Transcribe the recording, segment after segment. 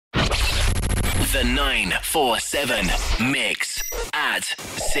The 947 Mix at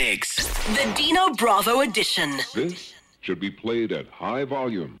 6. The Dino Bravo edition. This should be played at high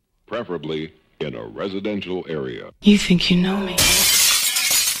volume, preferably in a residential area. You think you know me?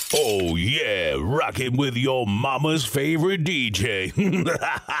 Oh yeah, rocking with your mama's favorite DJ,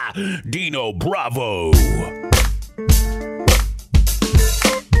 Dino Bravo.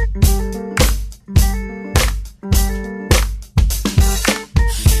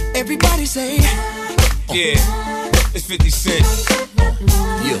 Everybody say, yeah, it's 50 Cent.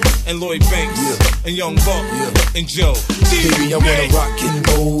 Yeah. And Lloyd Banks. Yeah. And Young Buck. Yeah. And Joe. Baby, I wanna rock and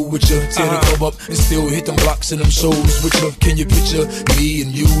roll with you. Tear the club up and still hit them blocks and them shows with you. Can you picture me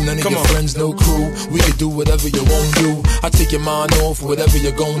and you? None of your friends, no crew. We could do whatever you want to do. I take your mind off whatever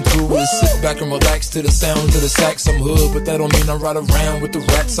you're going through. Just sit back and relax to the sounds of the sax. I'm hood, but that don't mean I ride around with the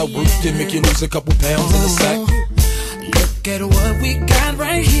rats. I work to make you lose a couple pounds in the sack. Look at what we got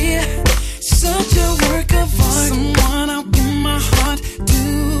right here. Such a work of art. Someone I'll give my heart.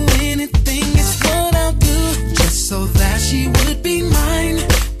 Do anything, it's what I'll do. Just so that she would be mine.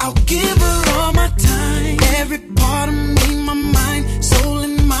 I'll give her all my time. Every part of me, my mind, soul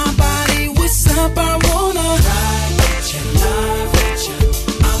and my body. What's up, I wanna ride with you, love with you.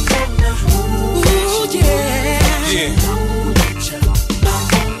 I wanna ooh, yeah. Yeah.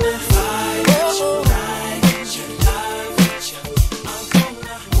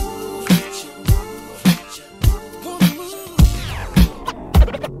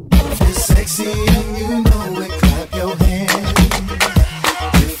 Sexy and you know it, clap your hands.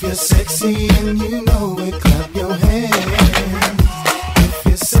 If you're sexy and you know it, clap your hands. If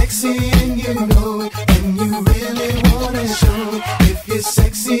you're sexy and you know it, and you really wanna show it. If you're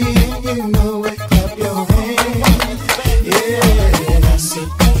sexy and you know it, clap your hands. Yeah, I see.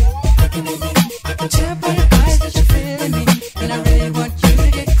 I can tell by your eyes that you're feeling me, and I really want you to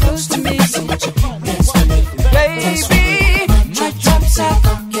get close to me. So much you dance with me, baby. My drops out.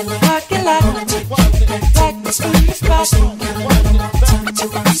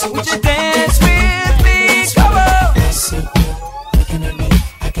 Would you dance with me? Come on! Looking at me,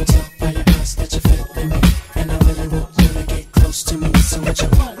 I can tell by your eyes that you're feeling me, and I really want you to get close to me. So would you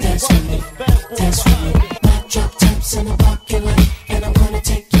dance with me? Dance with me. My drop tops in the parking lot, and I'm gonna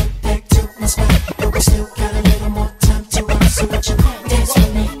take you back to my spot. But we still got a little more time to run. So would you dance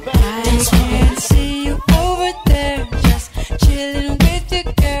with me? Dance with me. I can see you over there, just chilling with your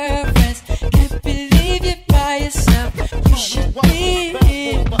girlfriends. Can't believe you're by yourself. You should be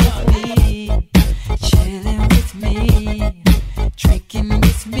here with me, chilling with me, drinking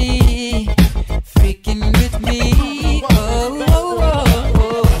with me, freaking with me. Oh, oh, oh,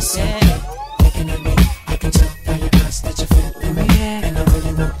 oh, yeah. Looking at me, I can tell by your eyes that you're feeling me, and I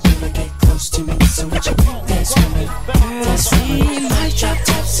really want you to get close to me. So would you dance with me? Dance with me. My drop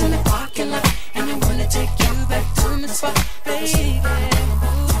tops in the parking lot, and I wanna take you back to my spot, baby.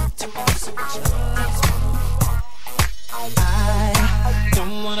 I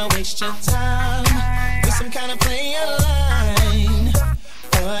don't wanna waste your time with some kind of player line,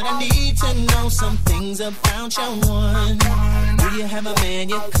 but I need to know some things about your one. Do you have a man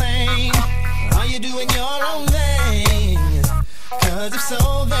you claim? Are you doing your own thing? Cause if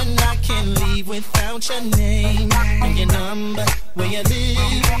so, then I can't leave without your name and your number, where you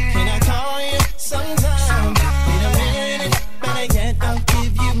live. Can I call you sometime? In a minute, better yet, I'll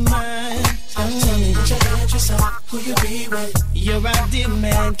give you mine. Tell me what your address up, who you be with. Your ID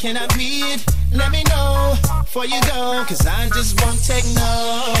man, can I be it? Let me know before you go, cause I just won't take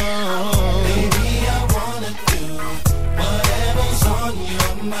no. Baby, I wanna do whatever's on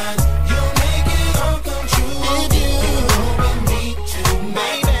your mind. You'll make it all come true if you go with me too,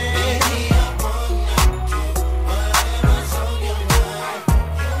 baby. Baby, I wanna do whatever's on your mind.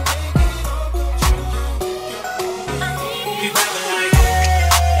 You'll make it all come true. We vibing like,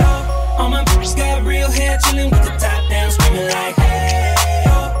 hey, yo. All my bitches got real hair, chilling with the top down, screaming like, hey,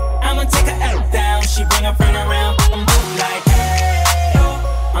 yo. I'ma take her out down, she bring her friend around, I'm moving like, hey, yo.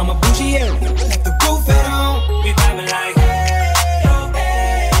 I'm a bougie here, like the roof at home. We vibing like, hey, yo,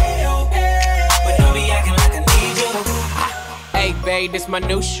 hey, yo, hey. But don't be acting like I need you. Hey, babe, this my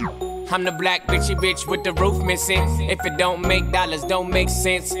new shoe. I'm the black bitchy bitch with the roof missing. If it don't make dollars, don't make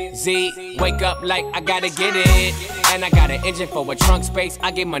sense. Z, wake up like I gotta get it. And I got an engine for a trunk space.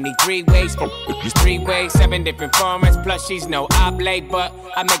 I get money 3 ways. 3 ways, 7 different formats. Plus she's no oblate, but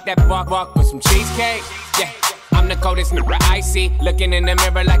I make that walk with some cheesecake. Yeah, I'm the coldest nigga I see. Looking in the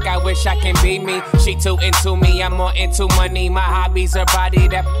mirror like I wish I can be me. She too into me, I'm more into money. My hobbies, her body,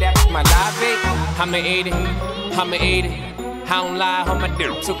 that's my lobby. I'ma eat it, I'ma eat it. I don't lie, on my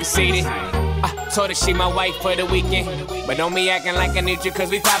dick, too conceited. I told her she my wife for the weekend, but don't be acting like I need you, cause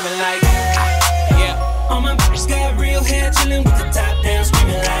we poppin' like Yeah. All my bitches got real hair, chillin' with the top down,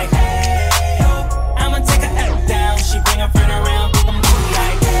 screaming like, hey, oh. I'ma take her L down, she bring her friend around, I'm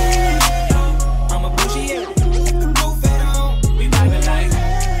like, hey, oh. I'm a bougie, yeah. Move it on, we vibin' like,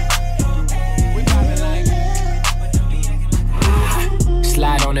 we vibin' like.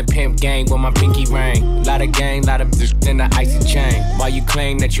 Slide on the pimp gang with my pinky ring. Lot of gang, lot of bitches in the icy chain. While you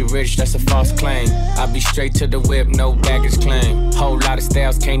claim that you rich, that's a false claim. I be straight to the whip, no baggage claim. Whole lot of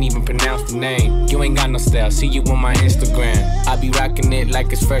styles, can't even pronounce the name. You ain't got no style, see you on my Instagram. I be rocking it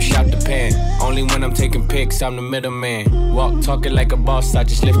like it's fresh out the pan. Only when I'm taking pics, I'm the middleman. Walk talking like a boss, I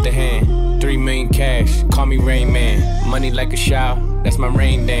just lift a hand. 3 million cash, call me Rain Man. Money like a shower, that's my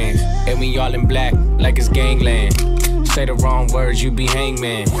rain dance. And we all in black, like it's gangland. Say the wrong words, you be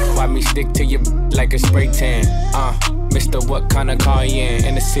hangman. Why me stick to your like a spray tan? Mister, what kind of car you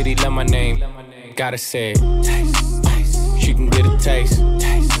in the city, love my name. Gotta say it. Taste. She can get a taste.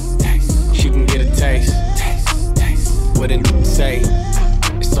 Taste. She can get a taste. Taste. What it say?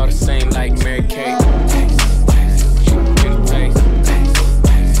 It's all the same like Mary Kate. Taste. She can get a taste.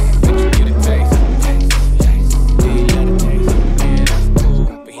 Taste. Did you get a taste? Do you love a taste? Yeah, that's cool.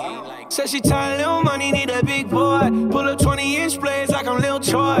 But he ain't like. Said she tired, little money, need a big boy. Pull up 20-inch blades like I'm Lil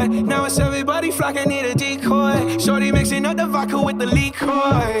Troy. Now it's everybody flocking, need a decoy. Shorty mixing up the vodka with the liquor.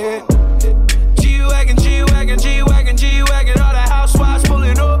 G-Wagon, G-Wagon, G-Wagon, G-Wagon. All the housewives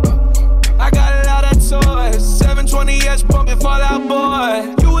pulling up. I got a lot of toys. 720S pumping Fallout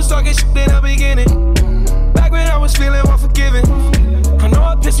Boy. You was talking shit in the beginning. Back when I was feeling unforgiving. I know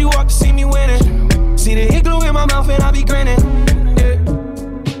I pissed you off to see me winning. See the hit glue in my mouth and I be grinning.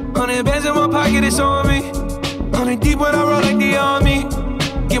 100 bands in my pocket, it's on me. 100 deep when I roll like the army.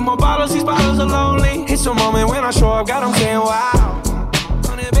 Get more bottles, these bottles are lonely. It's a moment when I show up, God, I'm saying wow.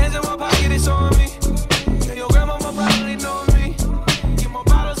 100 bands in my pocket, it's on me. Yeah, your grandma probably know me. Get more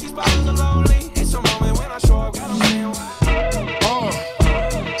bottles, these bottles are lonely. It's a moment when I show up, God, I'm saying wow.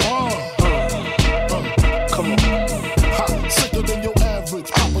 Come on. Hot, sicker than your average.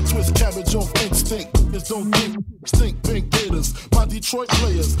 Pop a twist cabbage off instinct. Just don't think, stink pink gators. My Detroit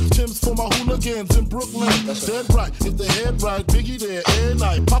players, Tim's for my hooligans in Brooklyn. Dead right, if the head right, Biggie there, air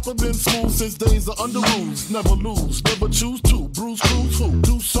night. Papa been smooth since days of under rules. Never lose, never choose to. Bruise, cruise, who?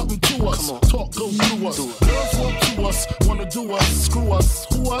 Do something to us. Talk, go through us. Girls want to us, wanna do us, screw us.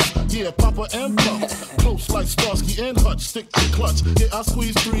 Who us? Yeah, Papa and Pop. Close like Starsky and Hutch, stick to clutch. Yeah, I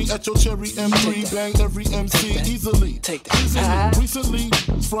squeeze 3 at your cherry M3. Bang every MC easily. Take that. Recently,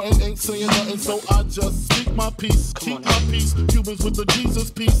 frontin' ain't saying nothing, so I just speak my peace. Keep my peace. Cubans with the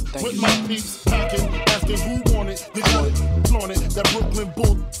Jesus piece. With my peace. Packing, asking who want it. You got it, flaunt it. That Brooklyn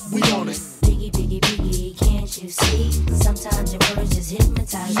bull, we on it. Biggie, biggie, biggie, can't you see? Sometimes your words just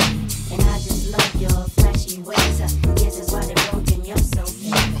hypnotize me. And I just love your flashy ways. I guess that's why they're broken, you're so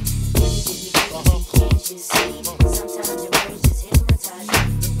mean. Biggie, biggie, biggie, can't you see? Sometimes your words just hypnotize me.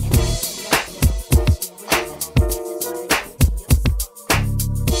 And I just love your flashy ways. I guess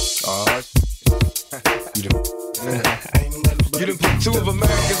that's why they're You done put 2 of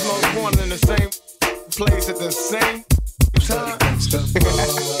America's most wanted in the same place at the same time.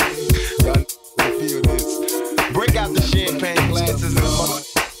 Y'all feel this. Break out the champagne glasses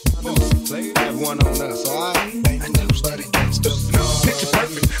and have one on us, alright? Picture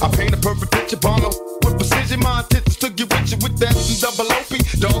perfect. I paint a perfect picture, Bono. With precision, my intentions to get with you with that double OP.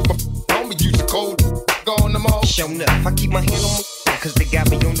 Dog, my homie used to cold. Go on them all. Showing up, I keep my hand on my cause they got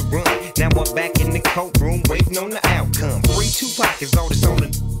me on the run. Now I'm back in the courtroom waiting on the outcome. Free 2 pockets, all this on the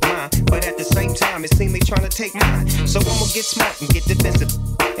mind. But at the same time, it seems they trying to take mine. So I'ma get smart and get defensive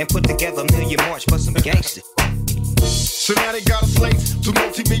and put together a million march for some gangsters. So now they got a slate to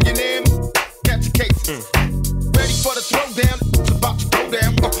multi-millionaire. Catch a case. Ready for the throwdown. It's about to go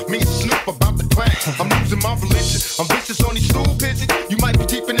down. Me and Snoop about to crack. I'm losing my religion. I'm vicious on these stool pigeons. You might be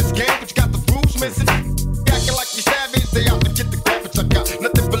deep in this game, but you got the rules missing. Acting like you savage, they out to get the garbage. I got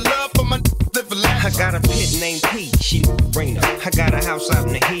nothing but love for my live life. I got a pit named P, she Reno. I got a house out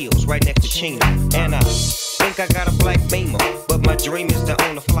in the hills, right next to Chino. And I think I got a black Beamer, but my dream is to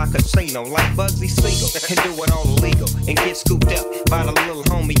own a fly casino like Bugsy Siegel and do it all illegal and get scooped up by the little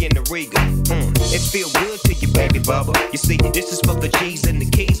homie in the Regal. It feel good to you, baby bubba. You see, this is for the G's and the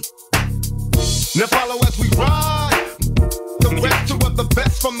keys. Now follow as we ride. The rest two of the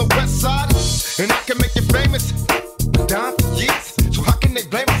best from the west side, and I can make you famous. Down for years, so how can they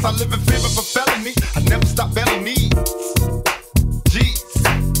blame us? I live in fear of a felony. I never stop belly needs. Jeez,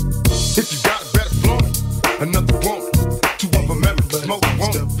 if you got it, better flaunt it. Another woman, 2 of America's most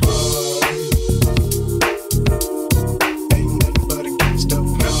wanted. Ain't nothing but a gangsta.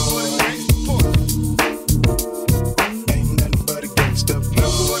 Ain't nothing but a gangsta.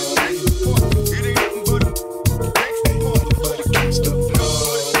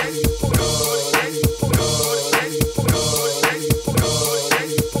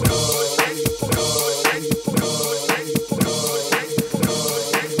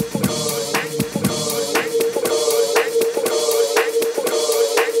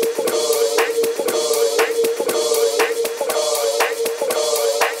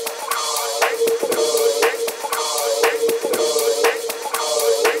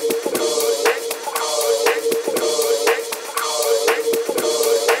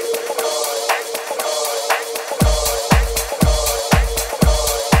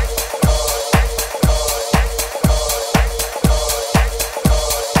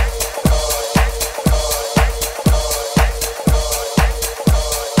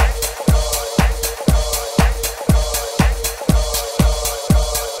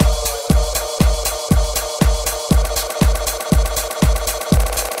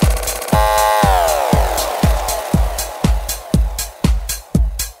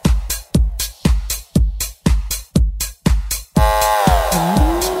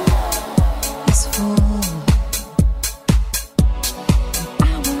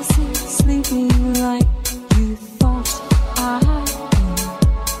 anything like you thought I would.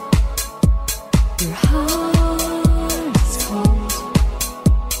 Your heart is cold.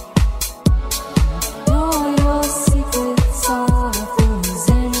 All your secrets are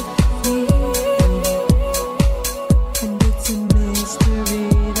frozen free, and it's a mystery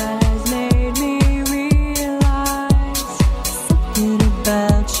that has made me realize something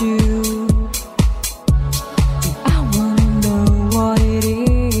about you. I wanna know what it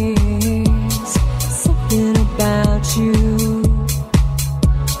is, something about you.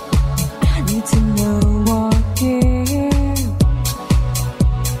 I need to know what gives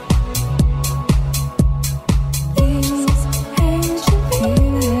these ancient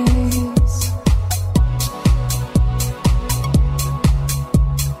feelings.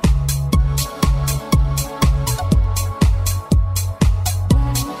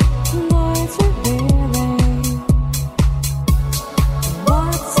 Lights revealing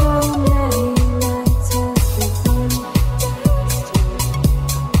what so many nights has become dust.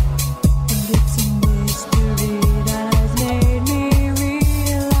 And it's a mystery that has made me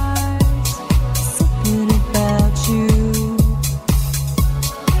realize something about you.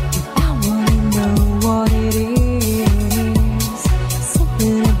 I wanna know what it is,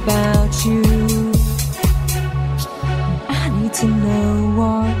 something about you. I need to know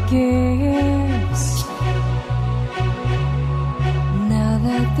what gives. Now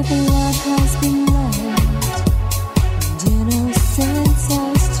that the blood has been let, and innocence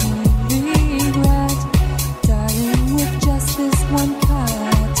has turned regret, darling, with just this one cut,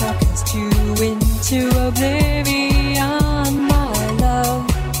 I'll cast you into oblivion, my love.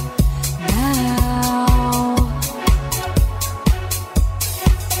 Now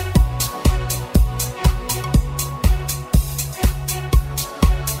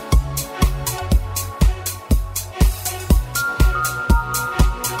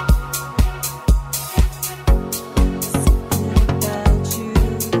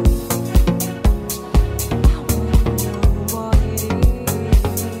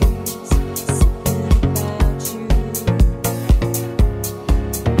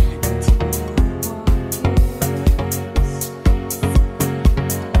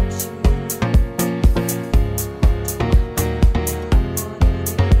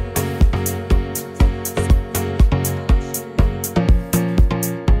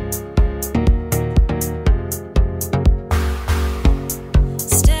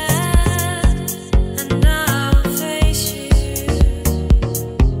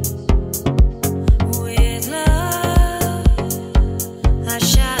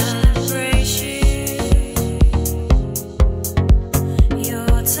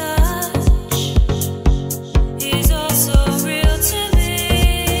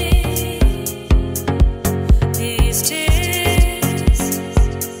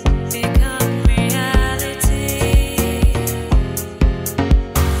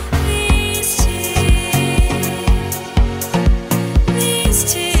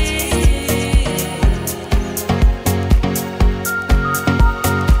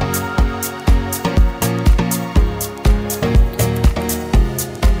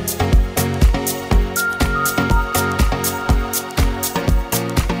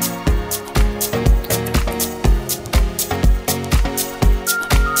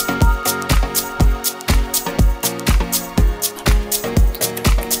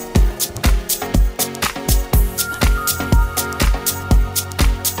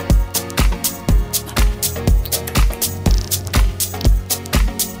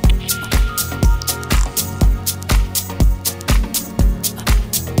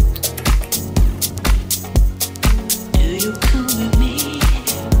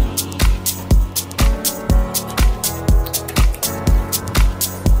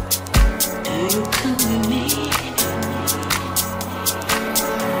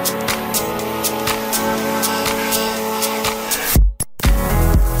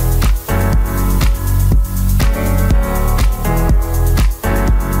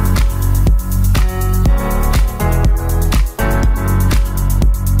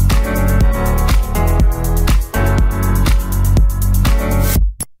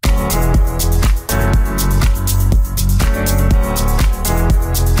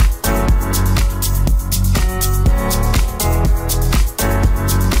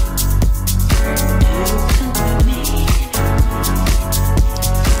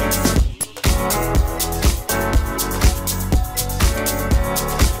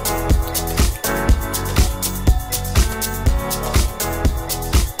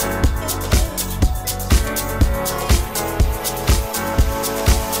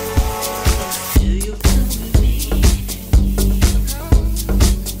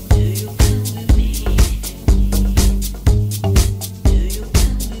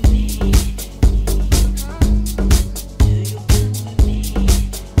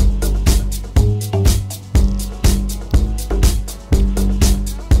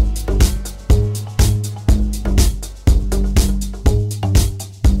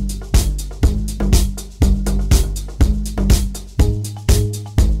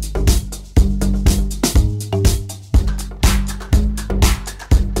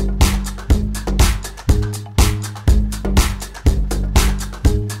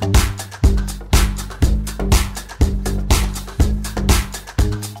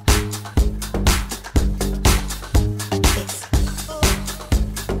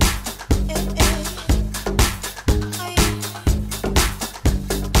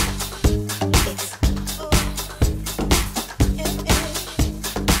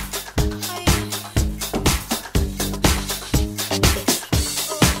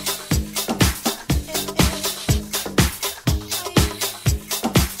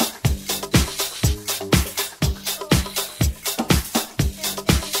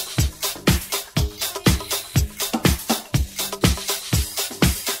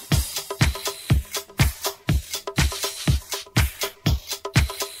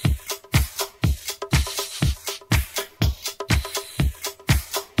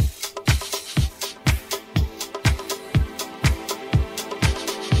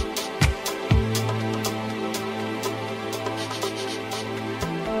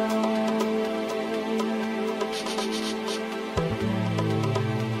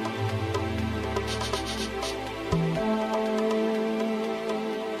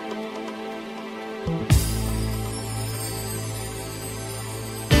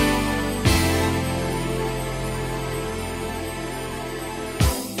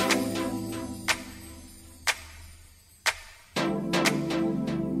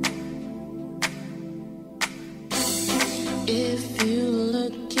If you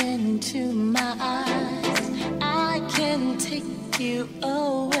look into my eyes, I can take you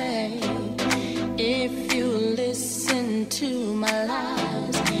away. If you listen to my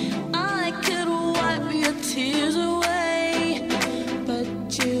lies, I could wipe your tears away. But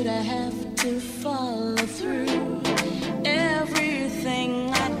you'd have to follow through. Everything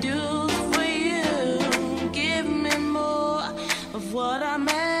I do for you, give me more of what I'm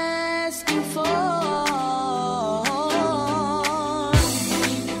asking for.